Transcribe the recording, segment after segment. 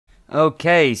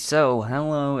Okay, so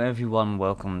hello everyone,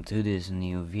 welcome to this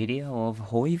new video of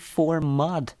Hoi4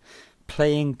 mod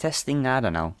testing, I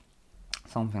don't know,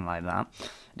 something like that.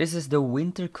 This is the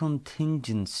winter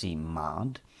contingency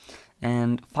mod,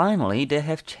 and finally they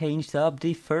have changed up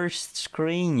the first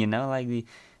screen, you know, like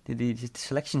the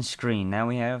selection screen. Now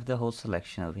we have the whole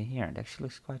selection over here. It actually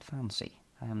looks quite fancy,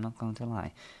 I am not going to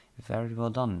lie. Very well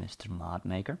done, Mr. Mod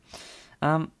Maker.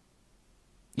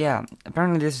 Yeah,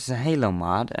 apparently this is a Halo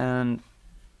mod, and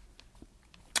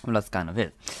well, that's kind of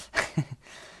it.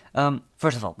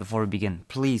 First of all, before we begin,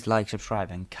 please like,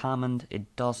 subscribe, and comment.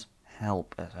 It does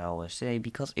help, as I always say,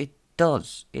 because it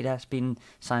does. It has been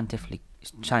scientifically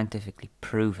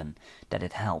proven that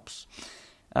it helps.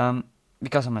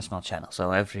 Because I'm a small channel,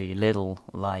 so every little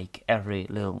like, every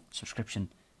little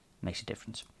subscription makes a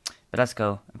difference. But let's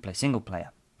go and play single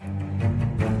player.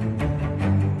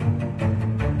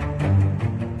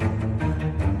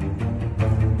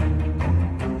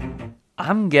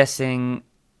 I'm guessing.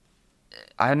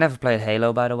 I never played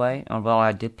Halo, by the way. Or, well,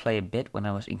 I did play a bit when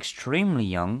I was extremely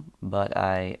young, but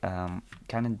I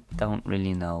kind of don't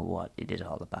really know what it is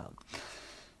all about.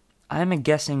 I'm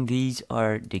guessing these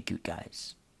are the good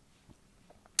guys,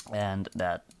 and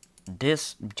that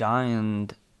this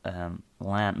giant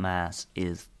landmass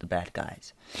is the bad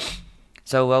guys.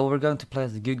 So, well, we're going to play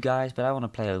as the good guys, but I want to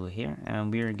play over here,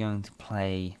 and we're going to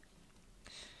play.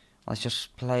 Let's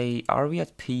just play. Are we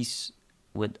at peace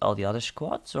with all the other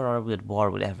squads, or are we at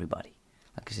war with everybody?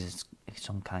 Like, is it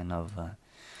some kind of I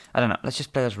don't know. Let's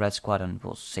just play as red squad and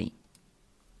we'll see.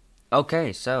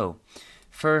 Okay, so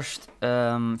first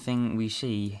thing we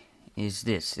see is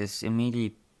this. This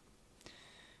immediately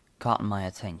caught my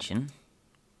attention.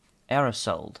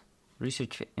 Aerosol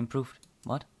research improved.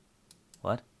 What?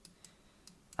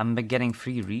 I'm getting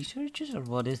free researches, or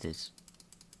what is this?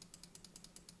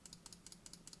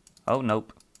 Oh,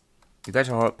 nope. You guys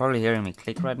are probably hearing me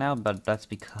click right now, but that's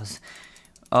because...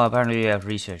 Oh, apparently you have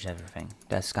researched everything.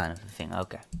 That's kind of the thing,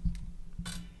 okay.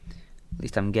 At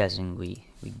least I'm guessing we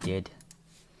did.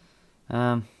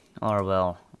 Or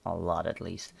well, a lot at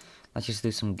least. Let's just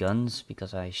do some guns,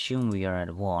 because I assume we are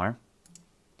at war.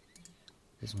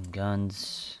 Do some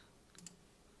guns.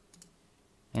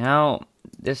 You know,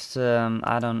 this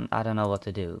I don't know what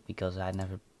to do, because I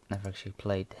never actually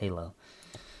played Halo.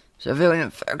 Civilian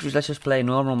factories, let's just play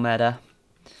normal meta.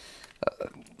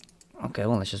 Okay,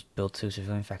 well, let's just build 2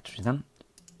 civilian factories then.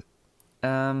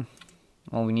 Well,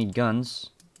 we need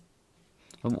guns.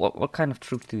 What kind of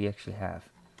troops do we actually have?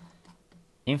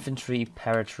 Infantry,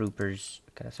 paratroopers.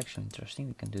 Okay, that's actually interesting.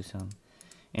 We can do some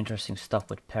interesting stuff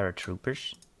with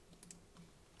paratroopers.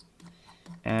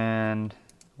 And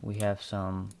we have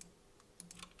some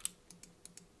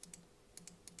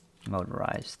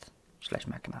motorized /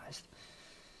 mechanized.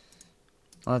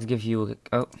 Let's give you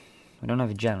a... Oh, we don't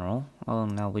have a general. Oh,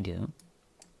 now we do.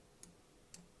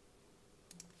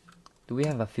 Do we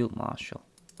have a field marshal?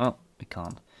 Oh, we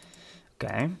can't.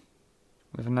 Okay.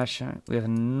 We have a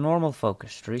normal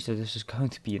focus tree, so this is going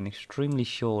to be an extremely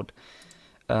short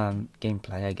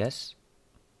gameplay, I guess.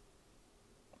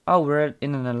 Oh, we're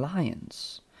in an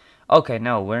alliance. Okay,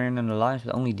 no, we're in an alliance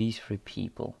with only these 3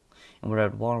 people. And we're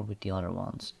at war with the other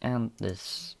ones. And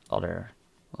this other,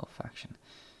 well, faction.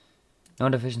 No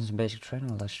divisions in basic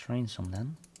training, let's train some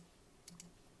then.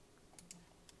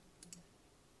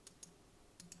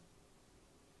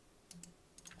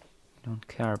 Don't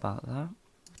care about that.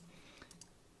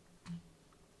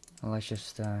 Well, let's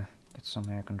just get some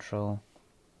air control.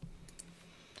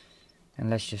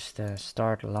 And let's just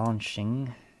start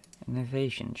launching an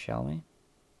invasion, shall we?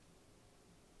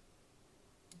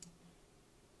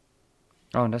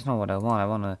 Oh, that's not what I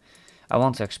want. I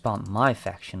want to expand my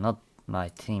faction, not my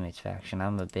teammates' faction.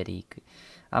 I'm a bit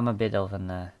of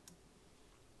a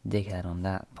dickhead on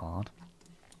that part.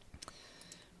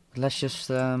 But let's just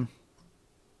well,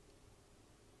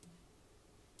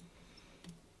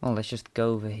 let's just go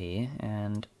over here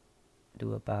and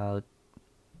do about,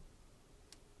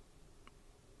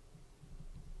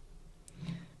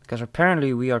 because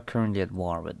apparently we are currently at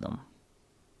war with them.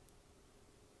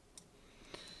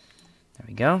 There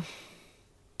we go.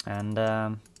 And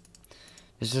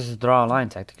this is a draw line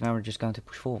tactic. Now we're just going to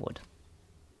push forward.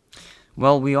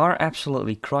 Well, we are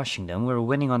absolutely crushing them. We're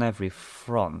winning on every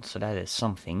front, so that is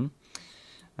something.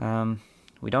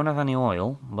 We don't have any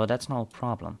oil, but that's no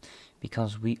problem,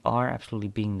 because we are absolutely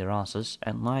beating their asses,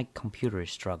 and my computer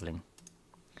is struggling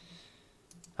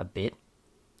a bit.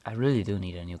 I really do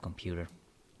need a new computer,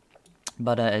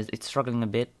 but it's struggling a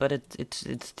bit, but it's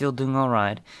still doing all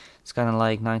right. It's kind of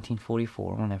like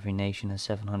 1944, when every nation has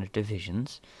 700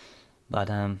 divisions. But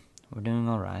We're doing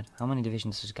alright. How many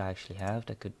divisions does this guy actually have?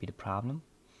 That could be the problem.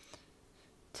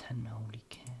 10, holy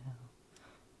cow.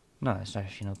 No, that's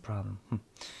actually no problem.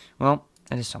 Well,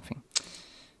 it is something.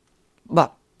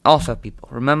 But, also people,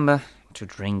 remember to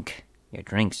drink your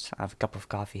drinks. I have a cup of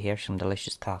coffee here, some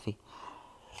delicious coffee.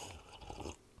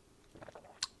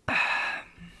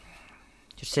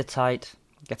 Just sit tight,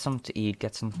 get something to eat,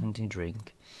 get something to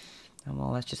drink. And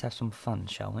well, let's just have some fun,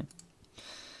 shall we?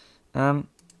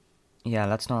 Yeah,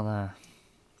 let's not,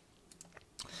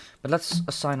 but let's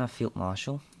assign a field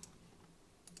marshal.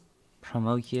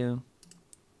 Promote you.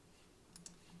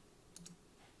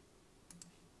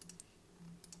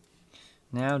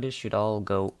 Now this should all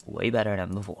go way better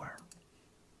than before.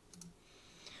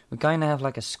 We kinda have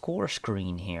like a score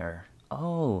screen here.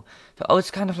 Oh, so,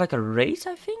 it's kind of like a race,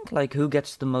 I think? Like who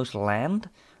gets the most land?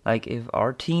 Like if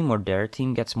our team or their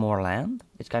team gets more land?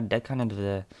 It's kind of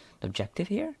the objective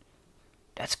here?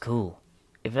 That's cool.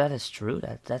 If that is true,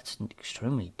 that's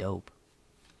extremely dope.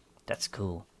 That's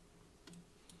cool.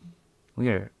 We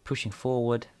are pushing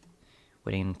forward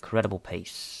with an incredible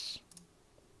pace.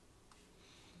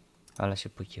 Oh, let's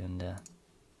just put you in the...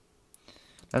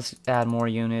 Let's add more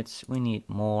units. We need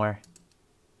more.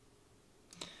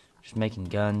 Just making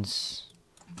guns.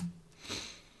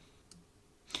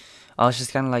 Oh, it's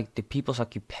just kind of like the people's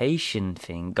occupation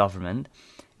thing, government,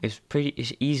 is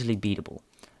easily beatable.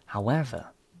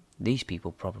 However, these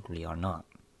people probably are not.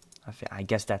 I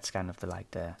guess that's kind of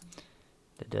the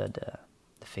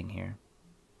thing here.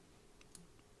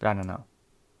 But I don't know.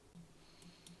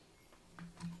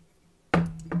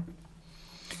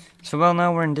 So well,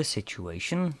 now we're in this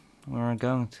situation. We're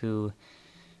going to,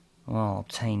 well,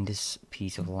 obtain this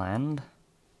piece of land.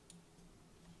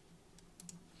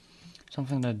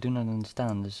 Something that I do not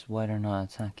understand is why they're not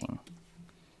attacking.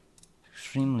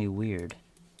 Extremely weird.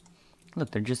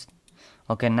 Look, they're just...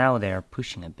 Okay, now they are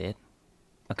pushing a bit.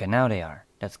 Okay, now they are.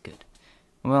 That's good.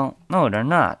 Well, no, they're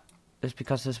not. It's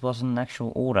because this was an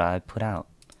actual order I put out.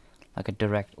 Like a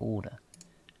direct order.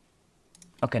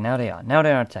 Okay, now they are. Now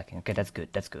they are attacking. Okay, that's good.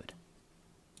 That's good.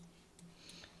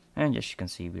 And as you can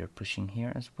see, we are pushing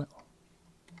here as well.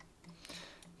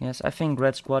 Yes, I think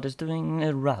Red Squad is doing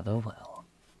rather well.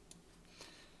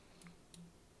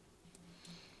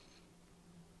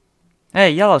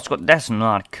 Hey, Yellow Squad, that's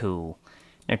not cool.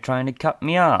 They're trying to cut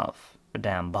me off. The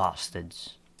damn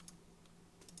bastards.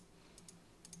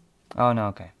 Oh no,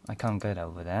 okay. I can't get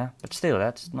over there. But still,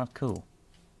 that's not cool.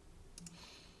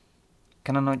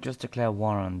 Can I not just declare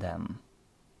war on them?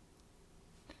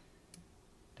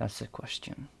 That's the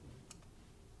question.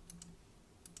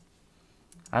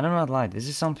 I do not like this. This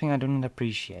is something I do not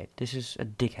appreciate. This is a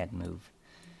dickhead move.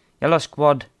 Yellow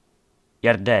Squad,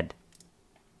 you're dead.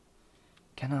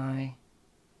 Can I...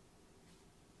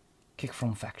 Kick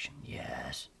from faction?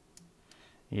 Yes.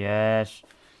 Yes.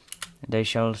 They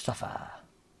shall suffer.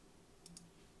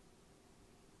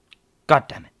 God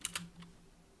damn it.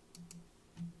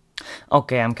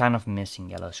 Okay, I'm kind of missing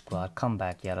Yellow Squad. Come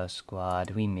back, Yellow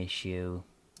Squad. We miss you.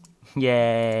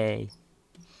 Yay.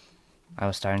 I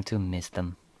was starting to miss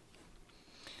them.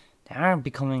 They are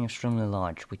becoming extremely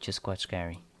large, which is quite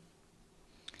scary.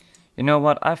 You know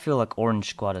what? I feel like Orange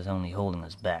Squad is only holding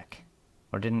us back.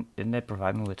 Or didn't they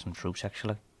provide me with some troops,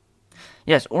 actually?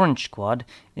 Yes, Orange Squad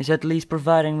is at least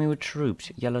providing me with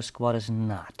troops. Yellow Squad is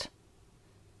not.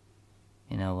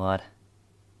 You know what?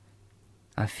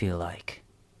 I feel like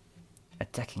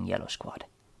attacking Yellow Squad.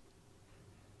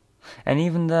 And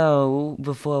even though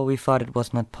before we thought it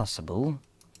was not possible,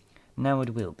 now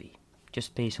it will be.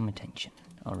 Just pay some attention,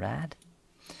 alright?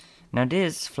 Now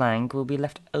this flank will be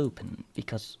left open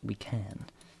because we can.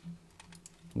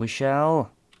 We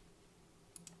shall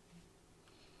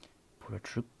put our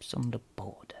troops on the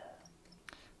border.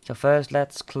 So first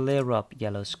let's clear up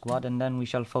Yellow Squad and then we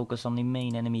shall focus on the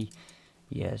main enemy.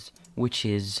 Yes, which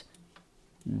is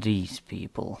these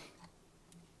people.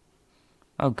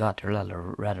 Oh god,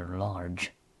 they're rather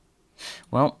large.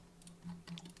 Well,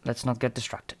 let's not get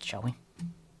distracted, shall we?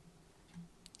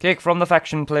 Kick from the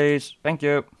faction, please. Thank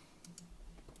you.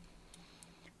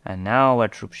 And now our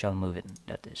troops shall move in.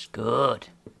 That is good.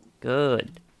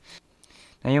 Good.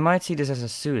 Now you might see this as a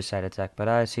suicide attack, but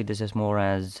I see this as more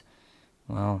as,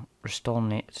 well,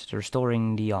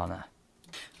 restoring the honor.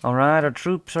 Alright, our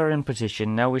troops are in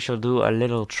position. Now we shall do a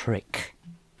little trick.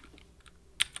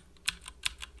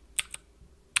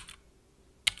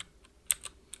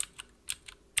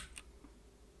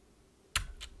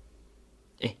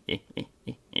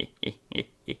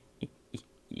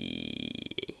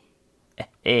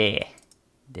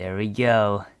 There we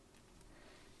go.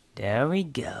 There we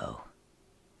go.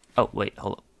 Oh, wait,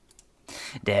 hold up.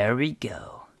 There we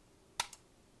go.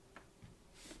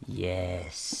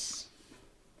 Yes.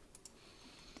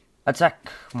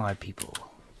 Attack, my people.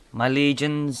 My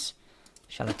legions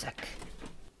shall attack.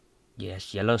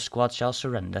 Yes, yellow squad shall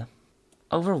surrender.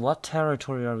 Over what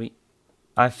territory are we?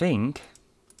 I think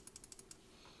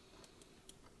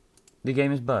the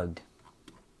game is bugged.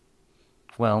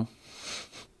 Well,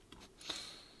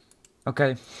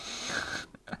 okay.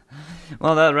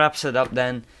 Well, that wraps it up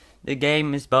then. The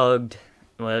game is bugged.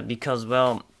 Well, because,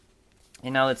 well,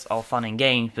 you know, it's all fun and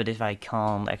games, but if I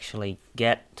can't actually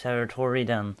get territory,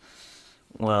 then,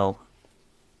 well,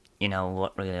 you know,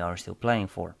 what really are we still playing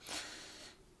for?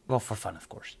 Well, for fun, of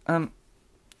course.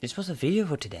 This was a video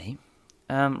for today.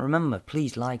 Remember,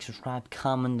 please like, subscribe,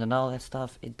 comment, and all that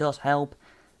stuff. It does help.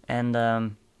 And,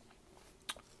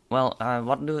 well,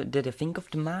 what did I think of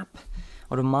the map?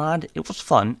 Or the mod? It was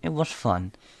fun. It was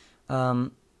fun.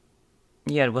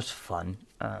 Yeah, it was fun.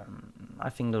 I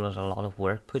think there was a lot of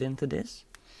work put into this,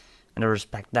 and I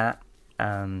respect that.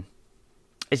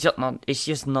 It's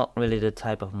just not really the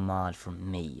type of mod for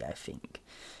me, I think.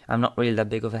 I'm not really that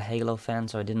big of a Halo fan,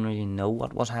 so I didn't really know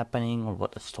what was happening or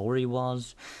what the story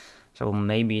was. So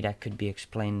maybe that could be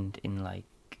explained in like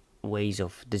ways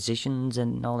of decisions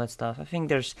and all that stuff. I think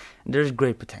there's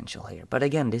great potential here. But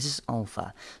again, this is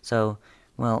alpha. So,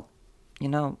 well, you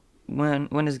know, when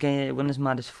this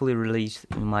mod is fully released,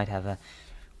 we might have a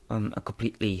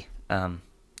completely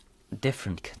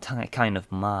different kind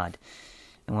of mod.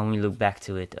 And when we look back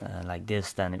to it like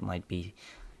this, then it might be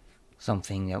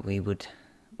something that we would,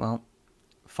 well,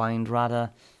 find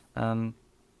rather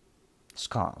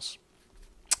scarce.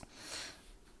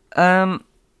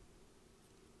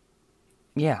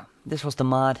 Yeah, this was the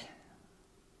mod.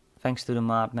 Thanks to the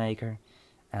mod maker.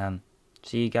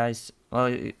 See you guys.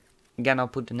 Well, again, I'll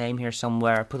put the name here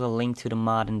somewhere. I'll put a link to the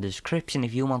mod in the description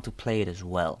if you want to play it as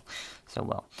well. So,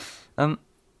 well,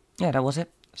 yeah, that was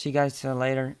it. See you guys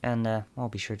later, and well,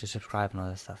 be sure to subscribe and all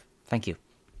that stuff. Thank you.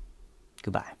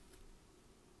 Goodbye.